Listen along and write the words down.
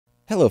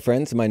Hello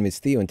friends, my name is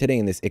Theo, and today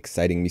in this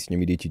exciting Mr.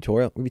 Media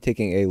tutorial, we'll be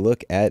taking a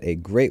look at a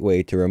great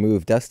way to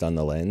remove dust on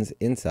the lens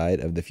inside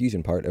of the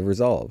fusion part of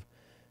Resolve.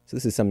 So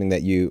this is something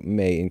that you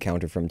may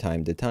encounter from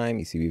time to time.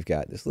 You see we've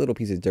got this little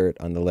piece of dirt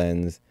on the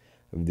lens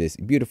of this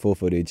beautiful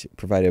footage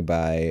provided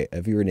by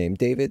a viewer named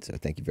David. So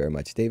thank you very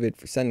much, David,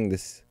 for sending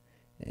this,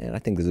 and I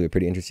think this will be a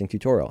pretty interesting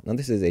tutorial. Now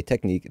this is a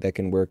technique that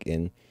can work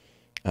in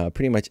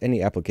pretty much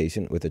any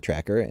application with a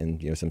tracker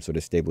and some sort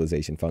of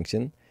stabilization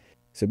function.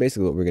 So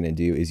basically what we're going to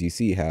do is you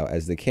see how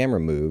as the camera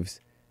moves,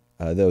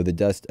 though the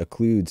dust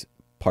occludes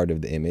part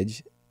of the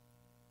image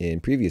in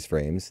previous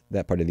frames,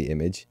 that part of the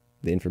image,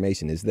 the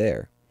information is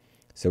there.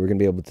 So we're going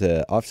to be able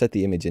to offset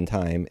the image in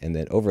time and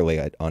then overlay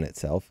it on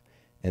itself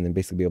and then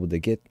basically be able to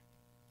get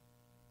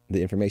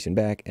the information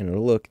back, and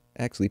it'll look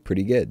actually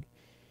pretty good.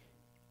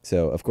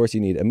 So of course you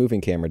need a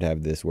moving camera to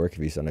have this work. If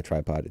you're just on a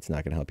tripod, it's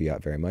not going to help you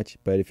out very much.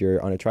 But if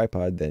you're on a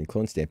tripod, then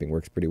clone stamping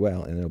works pretty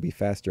well, and it'll be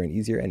faster and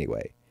easier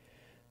anyway.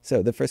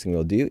 So the first thing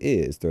we'll do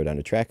is throw down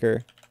a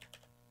tracker,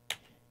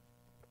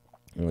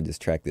 and we'll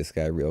just track this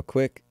guy real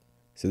quick.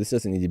 So this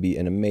doesn't need to be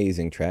an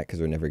amazing track because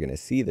we're never going to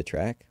see the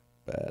track,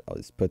 but I'll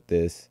just put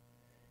this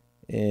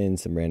in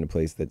some random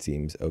place that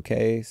seems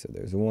okay. So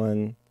there's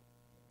one,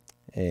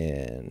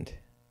 and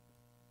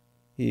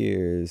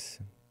here's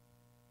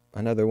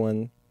another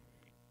one,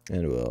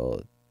 and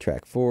we'll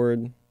track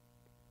forward,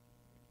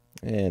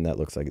 and that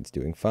looks like it's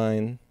doing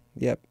fine.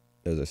 Yep,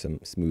 those are some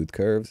smooth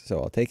curves, so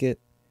I'll take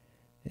it.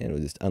 And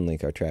we'll just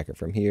unlink our tracker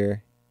from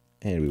here,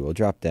 and we will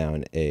drop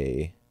down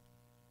a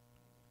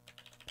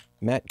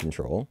matte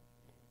control,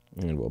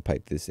 and we'll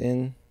pipe this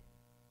in.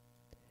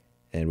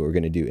 And what we're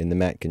going to do in the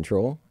matte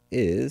control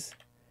is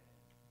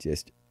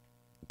just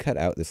cut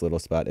out this little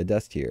spot of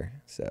dust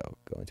here. So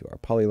go into our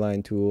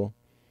polyline tool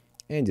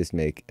and just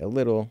make a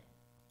little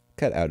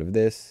cut out of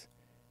this.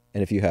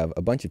 And if you have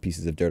a bunch of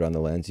pieces of dirt on the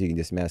lens, you can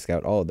just mask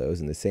out all of those,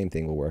 and the same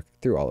thing will work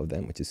through all of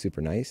them, which is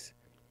super nice.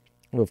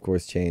 We'll of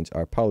course change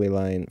our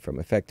polyline from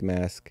effect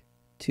mask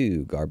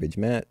to garbage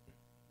matte.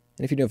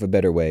 And if you know of a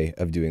better way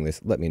of doing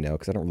this, let me know,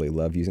 because I don't really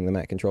love using the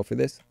matte control for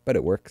this, but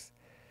it works.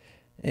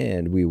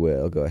 And we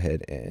will go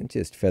ahead and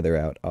just feather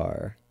out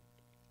our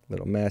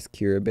little mask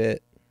here a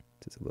bit,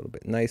 just a little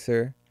bit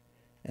nicer,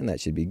 and that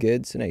should be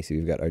good. So now you see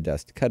we've got our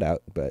dust cut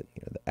out, but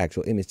the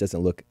actual image doesn't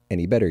look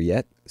any better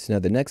yet. So now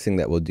the next thing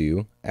that we'll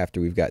do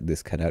after we've got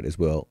this cut out is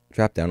we'll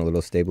drop down a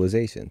little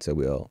stabilization. So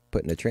we'll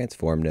put in a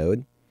transform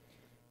node,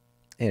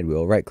 and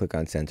we'll right click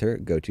on center,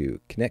 go to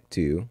connect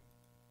to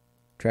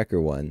tracker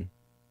 1,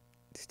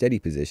 steady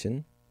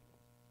position.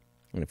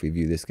 And if we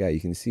view this guy, you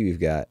can see we've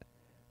got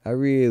a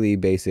really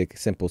basic,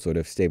 simple sort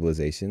of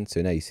stabilization.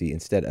 So now you see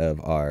instead of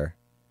our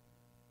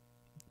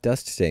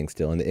dust staying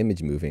still and the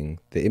image moving,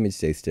 the image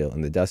stays still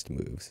and the dust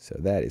moves. So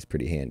that is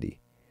pretty handy.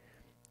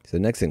 So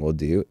the next thing we'll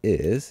do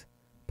is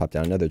pop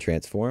down another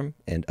transform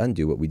and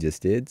undo what we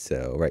just did.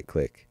 So right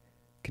click,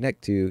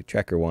 connect to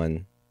tracker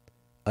 1,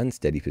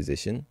 unsteady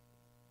position.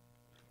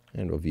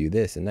 And we'll view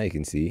this, and now you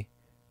can see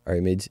our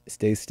image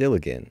stays still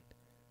again.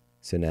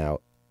 So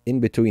now,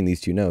 in between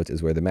these two nodes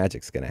is where the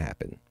magic's going to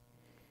happen.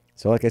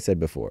 So like I said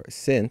before,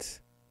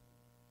 since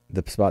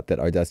the spot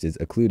that our dust is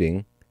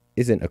occluding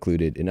isn't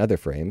occluded in other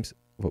frames,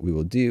 what we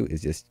will do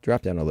is just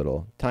drop down a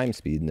little time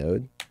speed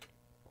node,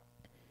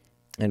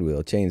 and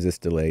we'll change this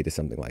delay to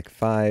something like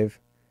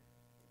 5.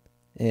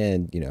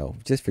 And,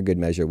 just for good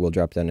measure, we'll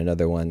drop down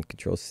another one,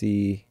 Control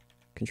C,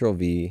 Control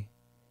V,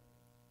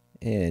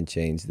 and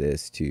change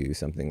this to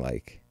something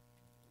like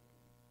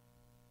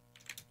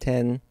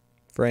 10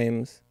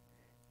 frames,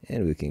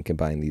 and we can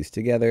combine these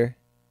together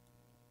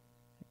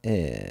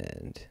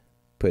and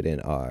put in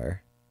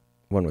our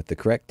one with the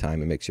correct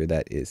time and make sure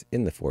that is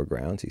in the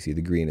foreground. So you see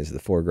the green is the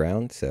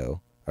foreground, so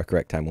our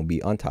correct time will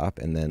be on top,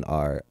 and then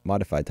our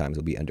modified times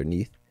will be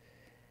underneath.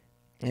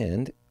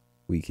 And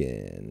we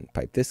can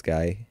pipe this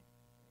guy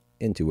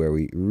into where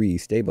we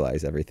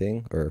re-stabilize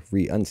everything, or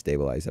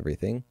re-unstabilize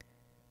everything.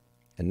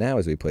 And now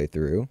as we play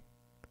through,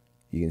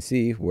 you can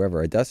see wherever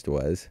our dust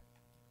was,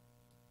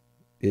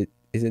 it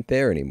isn't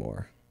there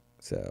anymore.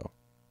 So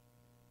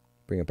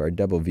bring up our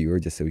double viewer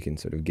just so we can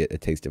sort of get a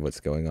taste of what's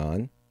going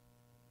on.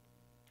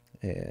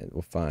 And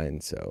we'll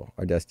find, so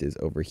our dust is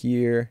over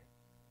here.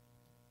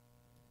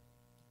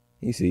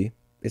 You see,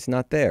 it's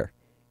not there.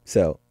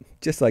 So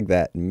just like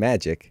that,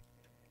 magic,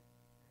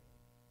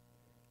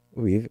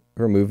 we've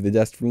removed the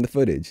dust from the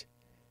footage.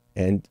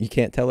 And you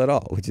can't tell at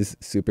all, which is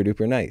super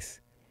duper nice.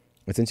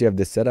 But since you have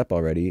this set up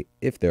already,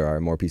 if there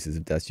are more pieces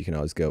of dust, you can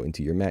always go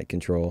into your matte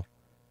control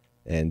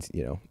and,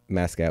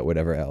 mask out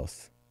whatever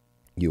else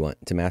you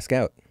want to mask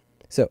out.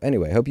 So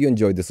anyway, I hope you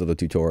enjoyed this little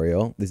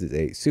tutorial. This is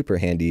a super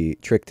handy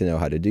trick to know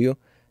how to do.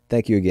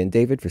 Thank you again,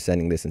 David, for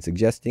sending this and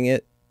suggesting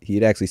it. He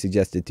had actually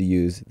suggested to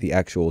use the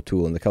actual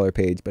tool in the color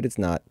page, but it's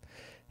not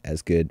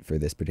as good for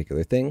this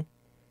particular thing.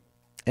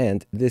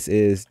 And this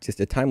is just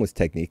a timeless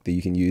technique that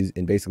you can use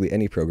in basically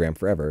any program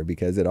forever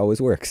because it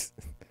always works.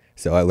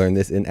 So I learned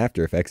this in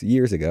After Effects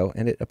years ago,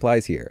 and it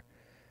applies here.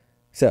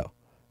 So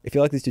If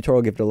you like this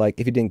tutorial, give it a like.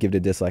 If you didn't, give it a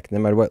dislike. No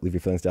matter what, leave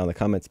your feelings down in the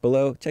comments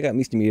below. Check out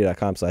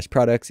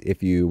MrMedia.com/products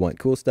if you want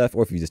cool stuff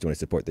or if you just want to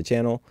support the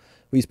channel.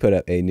 We just put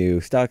up a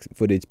new stock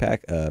footage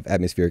pack of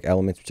atmospheric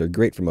elements, which are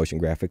great for motion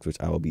graphics, which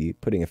I will be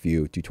putting a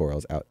few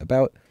tutorials out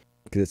about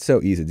because it's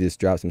so easy to just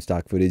drop some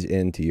stock footage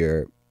into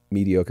your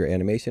mediocre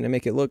animation and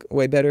make it look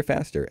way better,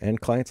 faster.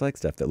 And clients like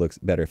stuff that looks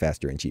better,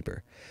 faster, and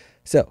cheaper.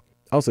 So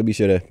also be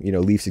sure to,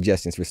 leave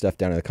suggestions for stuff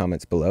down in the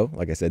comments below.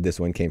 Like I said, this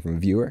one came from a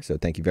viewer, so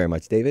thank you very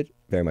much, David.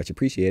 Very much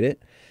appreciate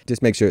it.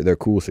 Just make sure they're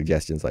cool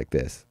suggestions like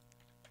this.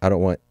 I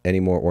don't want any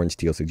more orange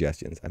teal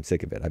suggestions. I'm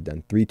sick of it. I've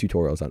done 3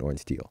 tutorials on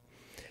orange teal.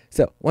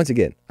 So once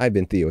again, I've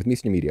been Theo with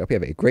Mr. Media. I hope you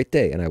have a great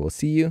day, and I will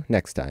see you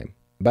next time.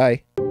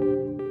 Bye.